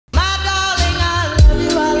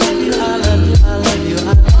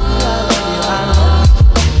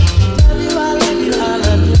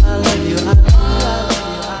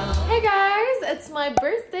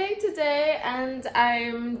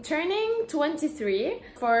turning 23.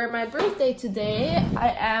 For my birthday today,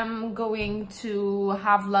 I am going to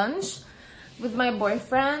have lunch with my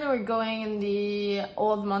boyfriend. We're going in the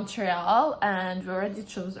old Montreal and we already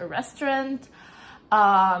chose a restaurant.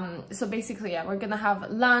 So basically, yeah, we're gonna have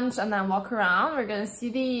lunch and then walk around. We're gonna see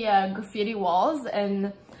the graffiti walls,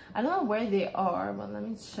 and I don't know where they are, but let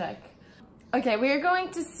me check. Okay, we're going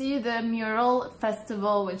to see the mural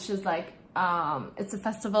festival, which is like it's a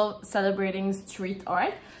festival celebrating street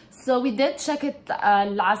art. So we did check it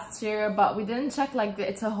last year, but we didn't check like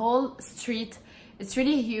it's a whole street. It's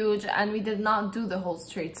really huge, and we did not do the whole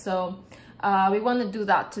street. So we want to do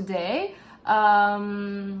that today.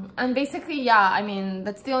 And basically, yeah, I mean,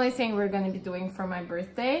 that's the only thing we're going to be doing for my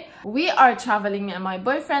birthday. We are traveling and my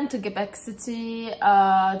boyfriend to Quebec City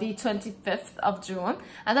the 25th of June,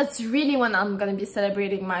 and that's really when I'm going to be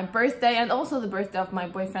celebrating my birthday and also the birthday of my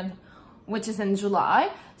boyfriend, which is in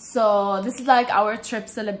July. So this is like our trip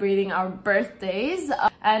celebrating our birthdays,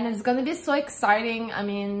 and it's gonna be so exciting. I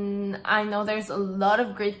mean, I know there's a lot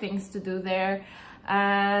of great things to do there,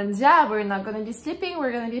 and yeah, we're not gonna be sleeping,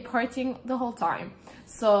 we're gonna be partying the whole time.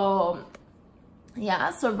 So yeah,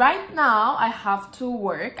 so right now I have to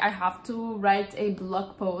work. I have to write a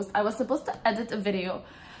blog post. I was supposed to edit a video,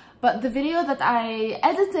 but the video that I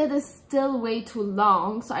edited is still way too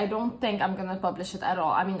long, so I don't think I'm gonna publish it at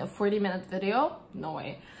all. I mean, a 40-minute video? No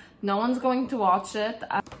way. No one's going to watch it.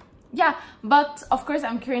 Yeah, but of course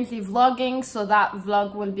I'm currently vlogging, so that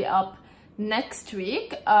vlog will be up next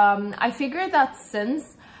week. I figured that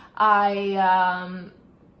since I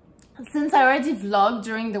already vlogged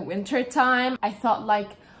during the winter time, I thought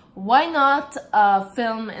like, why not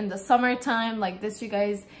film in the summertime? Like this, you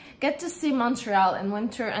guys get to see Montreal in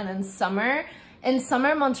winter and in summer. In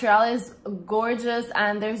summer, Montreal is gorgeous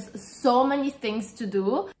and there's so many things to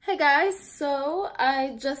do. Hey guys, so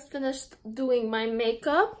I just finished doing my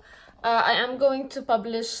makeup. I am going to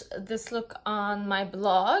publish this look on my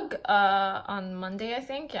blog on Monday, I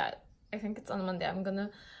think. Yeah, I think it's on Monday. I'm gonna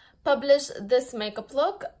publish this makeup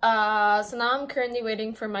look. So now I'm currently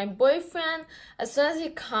waiting for my boyfriend. As soon as he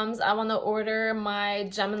comes, I want to order my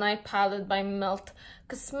Gemini palette by Melt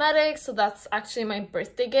Cosmetics. So that's actually my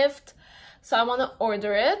birthday gift. So I want to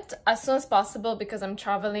order it as soon as possible because I'm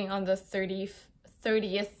traveling on the 30th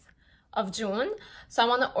of June. So I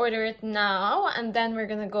want to order it now, and then we're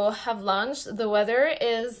gonna go have lunch. The weather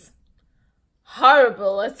is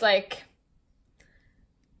horrible. It's like,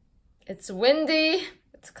 it's windy,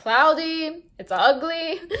 it's cloudy, it's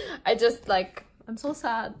ugly. I'm so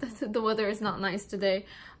sad that the weather is not nice today.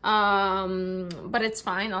 But it's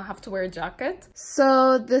fine, I'll have to wear a jacket.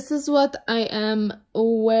 So this is what I am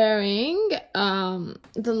wearing.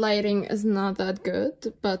 The lighting is not that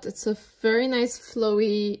good, but it's a very nice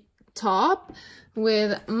flowy top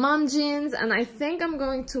with mom jeans, and I think I'm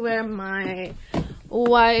going to wear my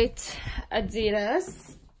white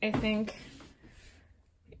Adidas.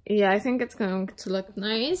 Yeah, I think it's going to look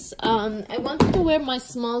nice. I wanted to wear my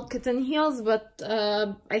small kitten heels, but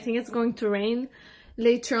I think it's going to rain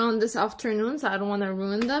later on this afternoon, so I don't want to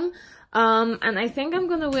ruin them. And I think I'm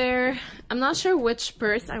gonna wear, I'm not sure which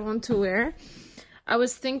purse I want to wear. I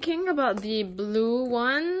was thinking about the blue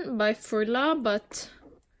one by Furla, but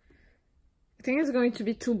I think it's going to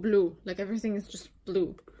be too blue. Like everything is just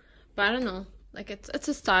blue, but I don't know. Like it's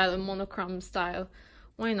a style, a monochrome style.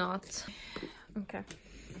 Why not? Okay.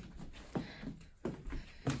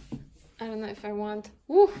 I don't know if I want.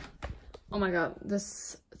 Woo! Oh my god,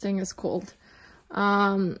 this thing is cold.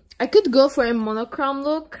 I could go for a monochrome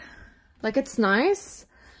look, like it's nice.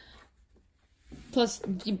 Plus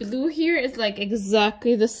the blue here is like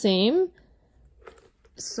exactly the same,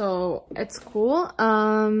 so it's cool.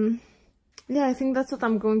 Yeah, I think that's what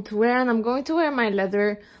I'm going to wear, and I'm going to wear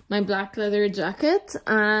my black leather jacket,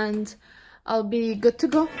 and I'll be good to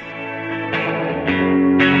go.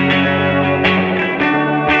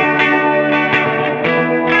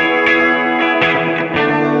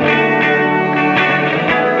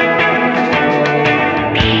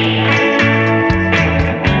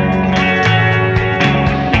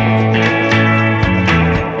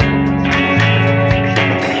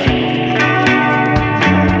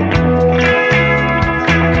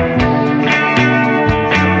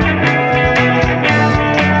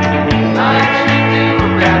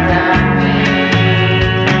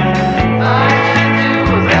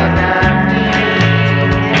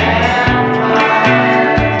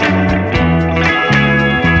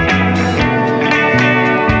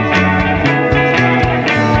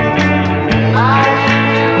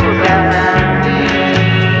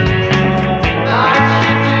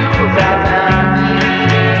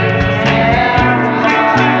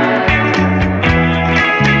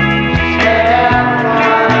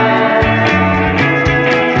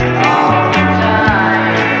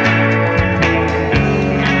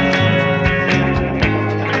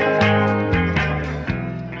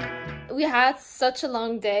 such a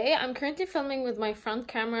long day. I'm currently filming with my front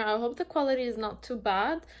camera. I hope the quality is not too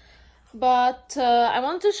bad. But I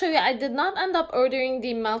wanted to show you, I did not end up ordering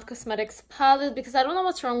the Melt Cosmetics palette because I don't know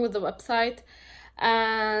what's wrong with the website.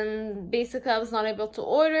 And basically I was not able to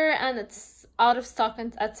order, and it's out of stock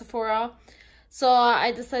at Sephora. So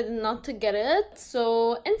I decided not to get it.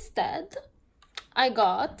 So instead, I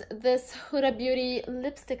got this Huda Beauty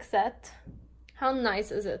lipstick set. How nice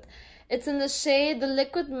is it? It's in the shade, the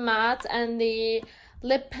liquid matte and the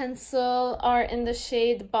lip pencil are in the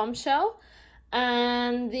shade Bombshell.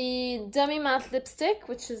 And the demi matte lipstick,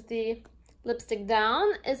 which is the lipstick down,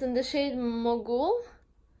 is in the shade Mogul.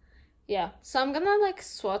 Yeah, so I'm gonna like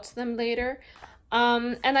swatch them later.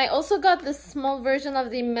 And I also got this small version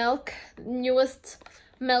of the newest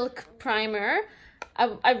Milk primer.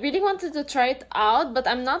 I really wanted to try it out, but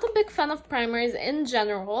I'm not a big fan of primers in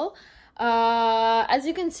general. As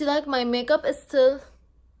you can see, like, my makeup is still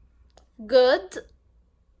good,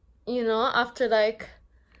 you know, after like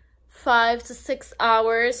 5 to 6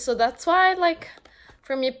 hours. So that's why, like,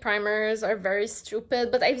 for me, primers are very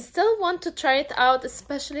stupid. But I still want to try it out,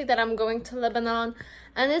 especially that I'm going to Lebanon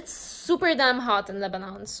and it's super damn hot in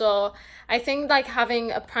Lebanon. So I think like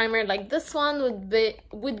having a primer like this one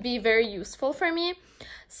would be very useful for me.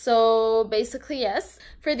 So basically, yes,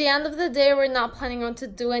 for the end of the day, we're not planning on to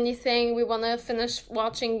do anything. We want to finish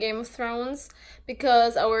watching Game of Thrones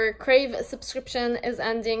because our Crave subscription is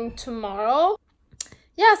ending tomorrow.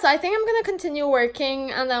 Yeah, so I think I'm gonna continue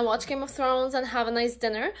working and then watch Game of Thrones and have a nice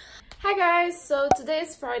dinner. Hi guys, so today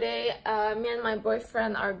is Friday. Me and my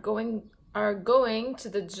boyfriend are going to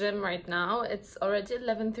the gym right now. It's already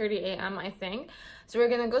 11:30 a.m. I think. So we're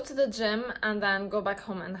gonna go to the gym and then go back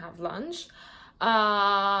home and have lunch.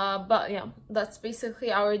 But yeah, that's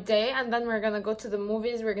basically our day, and then we're gonna go to the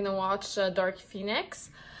movies. We're gonna watch Dark Phoenix.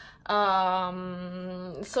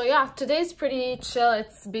 So yeah, today's pretty chill.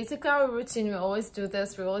 It's basically our routine. We always do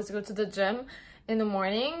this. We always go to the gym in the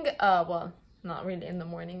morning. Well, not really in the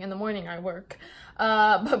morning. In the morning I work.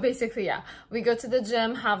 But basically, yeah, we go to the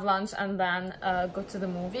gym, have lunch, and then go to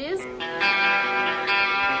the movies.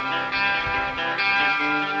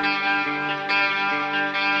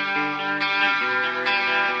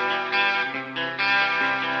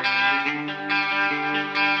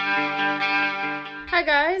 Hi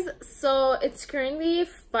guys, so it's currently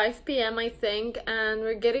 5 p.m. I think, and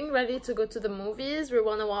we're getting ready to go to the movies. We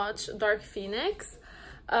want to watch Dark Phoenix,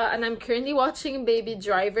 and I'm currently watching Baby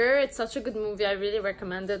Driver. It's such a good movie. I really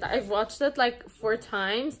recommend it. I've watched it like 4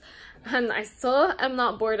 times and I still am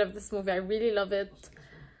not bored of this movie. I really love it.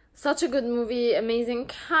 Such a good movie, amazing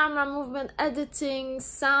camera movement, editing,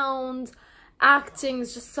 sound, acting.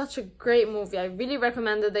 It's just such a great movie. I really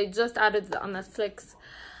recommend it. They just added it on Netflix.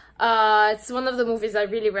 It's one of the movies I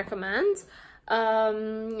really recommend.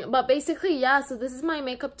 But basically, yeah, so this is my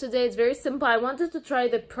makeup today. It's very simple. I wanted to try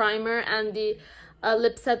the primer and the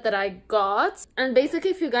lip set that I got. And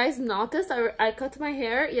basically, if you guys noticed, I cut my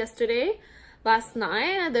hair last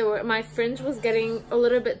night. My fringe was getting a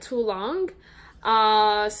little bit too long.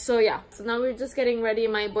 So yeah, so now we're just getting ready.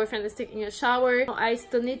 My boyfriend is taking a shower. I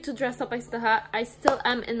still need to dress up. I still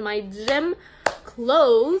am in my gym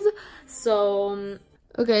clothes. So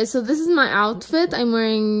okay, so this is my outfit. I'm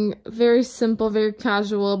wearing very simple, very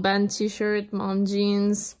casual band t-shirt, mom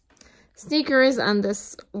jeans, sneakers, and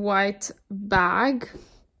this white bag.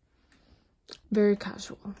 Very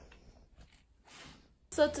casual.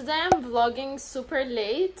 So today I'm vlogging super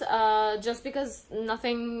late, just because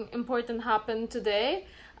nothing important happened today.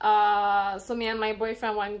 So me and my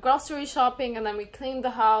boyfriend went grocery shopping, and then we cleaned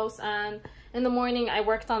the house, and in the morning I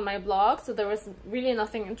worked on my blog, so there was really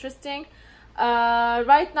nothing interesting.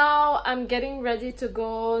 Right now I'm getting ready to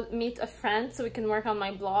go meet a friend so we can work on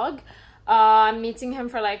my blog. I'm meeting him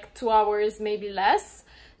for like 2 hours, maybe less.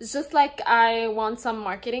 It's just like I want some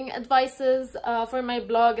marketing advices for my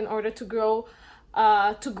blog in order to grow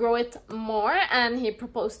it more, and he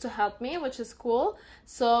proposed to help me, which is cool.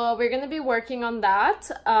 So we're gonna be working on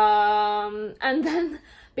that, and then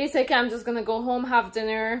basically I'm just gonna go home, have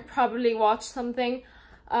dinner, probably watch something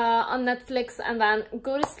on Netflix, and then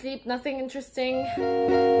go to sleep. Nothing interesting.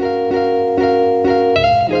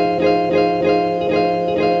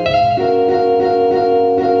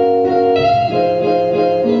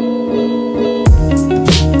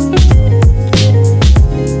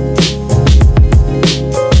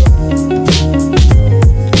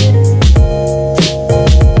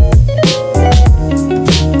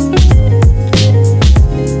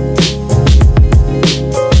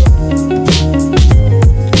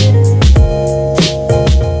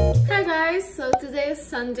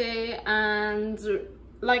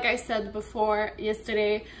 I said before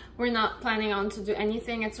yesterday, we're not planning on to do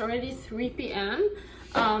anything. It's already 3 p.m.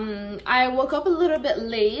 I woke up a little bit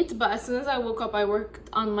late, but as soon as I woke up I worked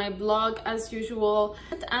on my blog as usual,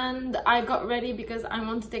 and I got ready because I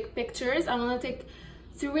want to take pictures. I want to take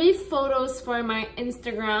 3 photos for my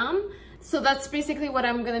Instagram. So that's basically what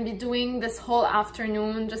I'm gonna be doing this whole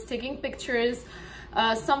afternoon, just taking pictures,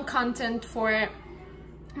 some content for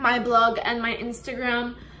my blog and my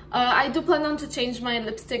Instagram. I do plan on to change my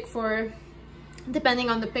lipstick for depending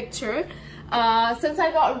on the picture. Since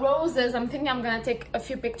I got roses, I'm thinking I'm gonna take a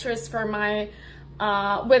few pictures for my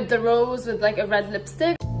with the rose with like a red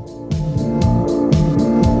lipstick.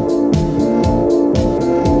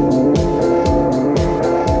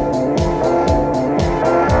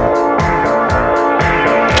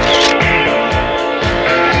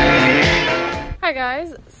 Hi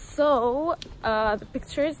guys, so the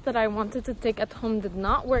pictures that I wanted to take at home did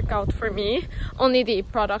not work out for me, only the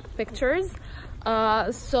product pictures.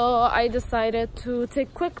 So I decided to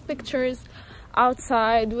take quick pictures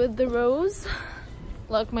outside with the rose.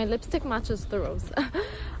 Look, my lipstick matches the rose.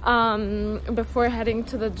 Before heading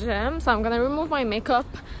to the gym. So I'm gonna remove my makeup.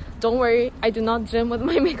 Don't worry, I do not gym with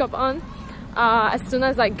my makeup on. As soon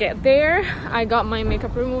as I get there, I got my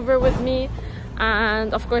makeup remover with me,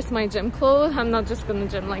 and of course my gym clothes. I'm not just gonna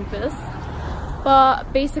gym like this,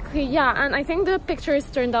 but basically yeah. And I think the pictures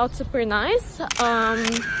turned out super nice,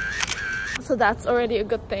 so that's already a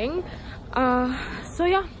good thing. So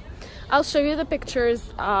yeah, I'll show you the pictures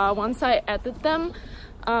once I edit them.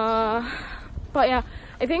 But yeah,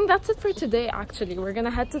 I think that's it for today. Actually, we're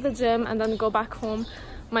gonna head to the gym and then go back home.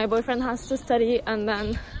 My boyfriend has to study, and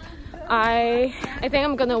then I think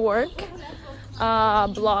I'm gonna work,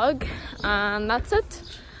 blog, and that's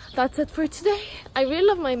it for today. I really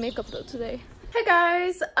love my makeup though today. Hey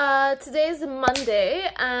guys, today is Monday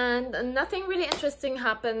and nothing really interesting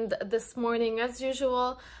happened this morning. As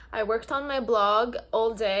usual, I worked on my blog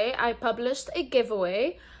all day. I published a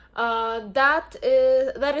giveaway that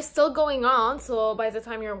is still going on, so by the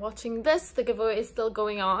time you're watching this, the giveaway is still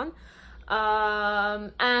going on.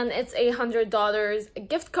 And it's a $100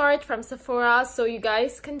 gift card from Sephora, so you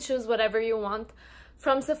guys can choose whatever you want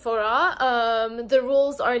from Sephora. The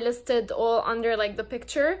rules are listed all under like the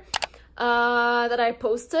picture that I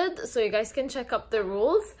posted, so you guys can check up the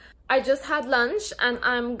rules. I just had lunch and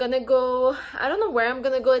I'm gonna go, I don't know where I'm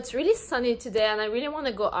gonna go. It's really sunny today and I really want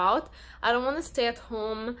to go out. I don't want to stay at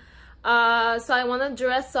home, so I want to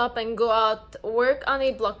dress up and go out, work on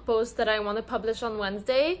a blog post that I want to publish on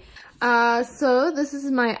Wednesday. So this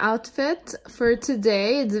is my outfit for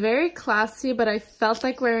today. It's very classy, but I felt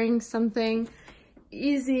like wearing something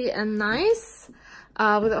easy and nice,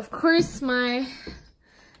 with of course my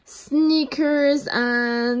sneakers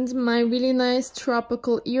and my really nice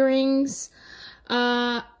tropical earrings,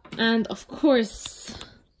 and of course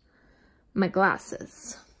my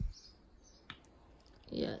glasses.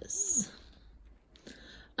 Yes.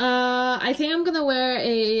 I think I'm gonna wear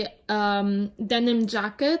a denim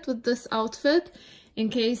jacket with this outfit in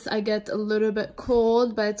case I get a little bit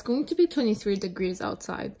cold, but it's going to be 23 degrees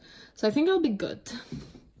outside, so I think I'll be good.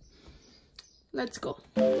 Let's go.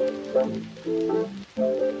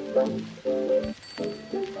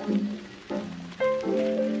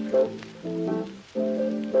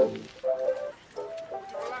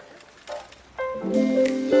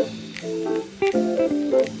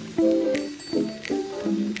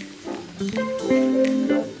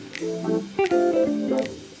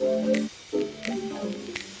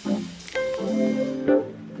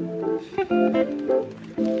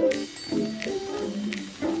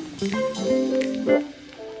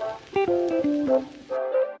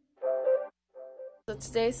 So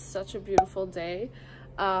today is such a beautiful day.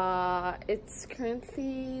 It's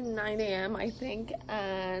currently 9 a.m. I think,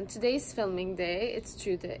 and today's filming day. It's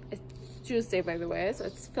Tuesday by the way, so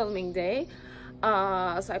it's filming day.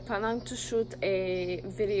 So I plan on to shoot a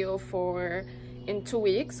video in 2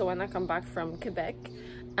 weeks, so when I come back from Quebec.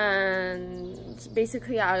 And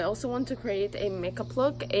basically I also want to create a makeup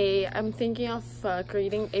look. I'm thinking of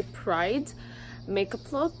creating a pride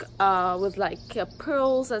makeup look with like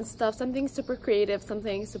pearls and stuff, something super creative,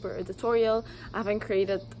 something super editorial. I haven't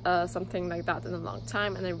created something like that in a long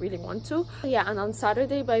time and I really want to. Yeah, and on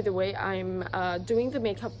Saturday, by the way, I'm doing the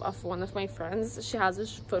makeup of one of my friends. She has a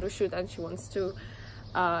photo shoot and she wants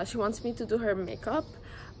me to do her makeup,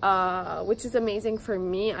 which is amazing for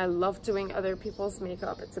me. I love doing other people's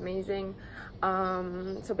makeup, it's amazing.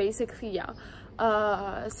 So basically yeah,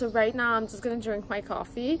 so right now I'm just gonna drink my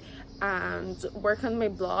coffee and work on my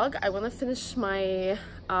blog. I want to finish my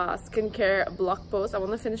skincare blog post. I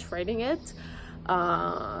want to finish writing it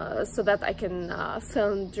so that I can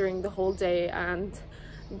film during the whole day and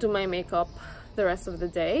do my makeup the rest of the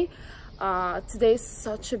day. Today is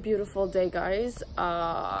such a beautiful day, guys.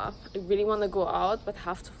 I really want to go out but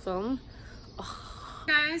have to film.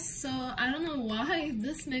 Guys, so I don't know why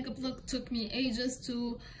this makeup look took me ages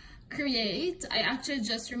to create. I actually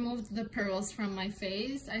just removed the pearls from my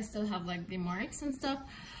face. I still have like the marks and stuff,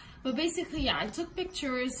 but basically, yeah, I took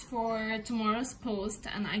pictures for tomorrow's post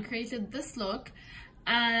and I created this look.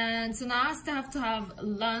 And so now I still have to have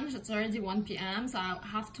lunch. It's already 1 p.m. so I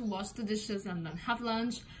have to wash the dishes and then have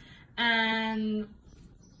lunch. And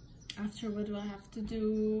after, what do I have to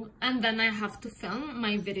do? And then I have to film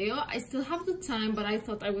my video. I still have the time, but I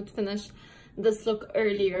thought I would finish this look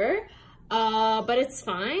earlier, but it's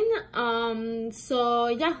fine. So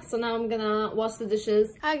yeah, so now I'm gonna wash the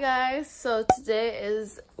dishes. Hi guys, so today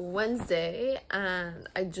is Wednesday and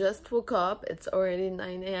I just woke up. It's already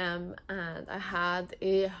 9 a.m. and I had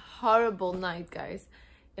a horrible night, guys.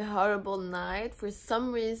 A horrible night. For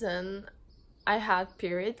some reason I had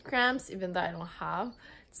period cramps, even though I don't have.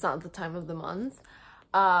 It's not the time of the month,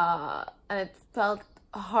 and it felt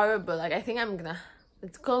horrible. Like, I think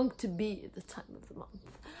it's going to be the time of the month.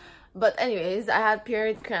 But anyways, I had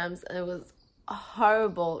period cramps and it was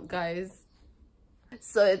horrible, guys.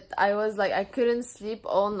 So I was like, I couldn't sleep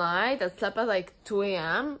all night. I slept at like 2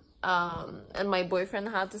 a.m. And my boyfriend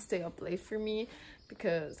had to stay up late for me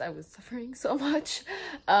because I was suffering so much.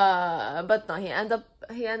 But no, he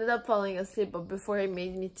ended up falling asleep. But before, he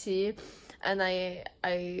made me tea. And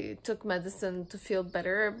I took medicine to feel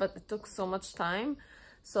better, but it took so much time.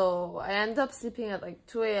 So I ended up sleeping at like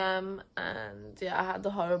 2 a.m. and yeah, I had a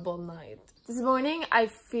horrible night. This morning I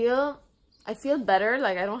feel better,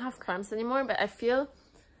 like I don't have cramps anymore, but I feel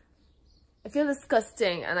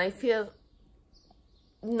disgusting and I feel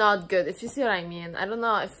not good, if you see what I mean. I don't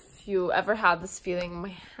know if you ever had this feeling.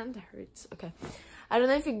 My hand hurts. Okay. I don't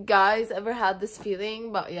know if you guys ever had this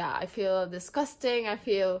feeling, but yeah, I feel disgusting. I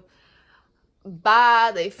feel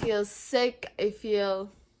bad. I feel sick. I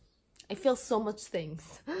feel so much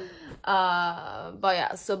things. But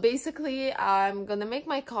yeah, so basically I'm gonna make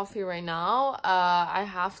my coffee right now. I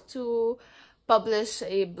have to publish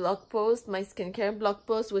a blog post, my skincare blog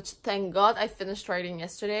post, which thank God I finished writing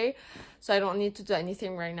yesterday, so I don't need to do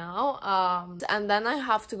anything right now. And then I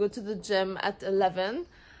have to go to the gym at 11.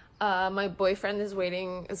 My boyfriend is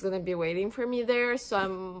gonna be waiting for me there,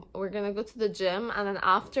 so we're gonna go to the gym, and then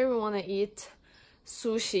after we want to eat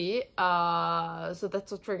sushi, so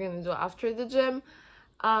that's what we're gonna do after the gym.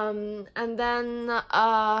 And then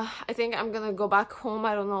I think I'm gonna go back home.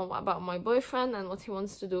 I don't know about my boyfriend and what he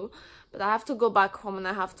wants to do, but I have to go back home and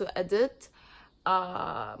I have to edit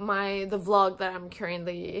the vlog that I'm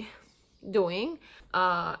currently doing.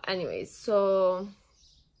 Anyways, so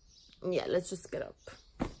yeah, let's just get up.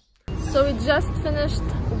 So we just finished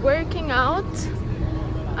working out.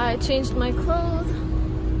 I changed my clothes.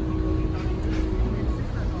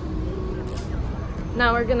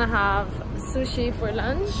 Now we're gonna have sushi for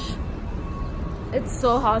lunch. It's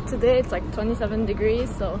so hot today. It's like 27 degrees,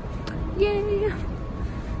 so yay!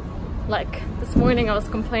 Like, this morning I was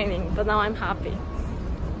complaining, but now I'm happy.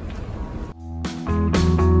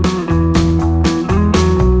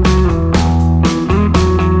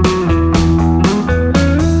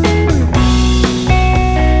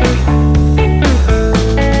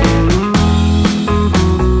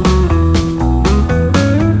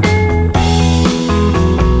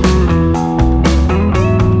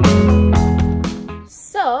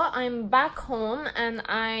 Home and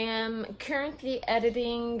I am currently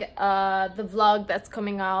editing the vlog that's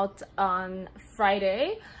coming out on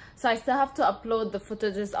Friday, so I still have to upload the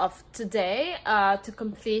footages of today to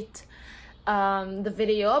complete the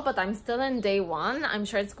video, but I'm still in day 1. I'm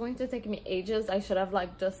sure it's going to take me ages. I should have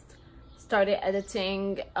like just started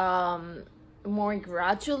editing more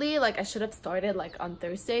gradually. Like, I should have started like on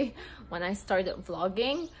Thursday when I started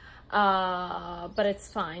vlogging, but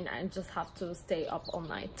it's fine. I just have to stay up all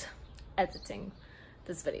night editing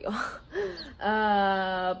this video.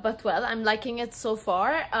 But well, I'm liking it so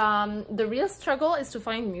far. The real struggle is to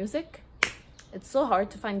find music. It's so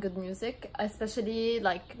hard to find good music, especially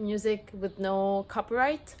like music with no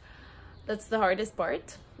copyright. That's the hardest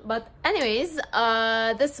part. But anyways,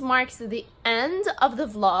 this marks the end of the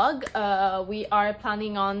vlog. We are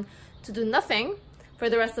planning on to do nothing for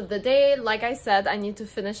the rest of the day. Like I said, I need to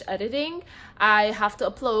finish editing. I have to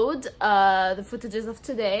upload the footages of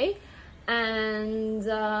today. And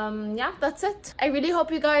yeah, that's it. I really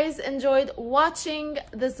hope you guys enjoyed watching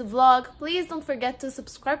this vlog. Please don't forget to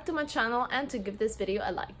subscribe to my channel and to give this video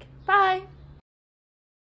a like. Bye!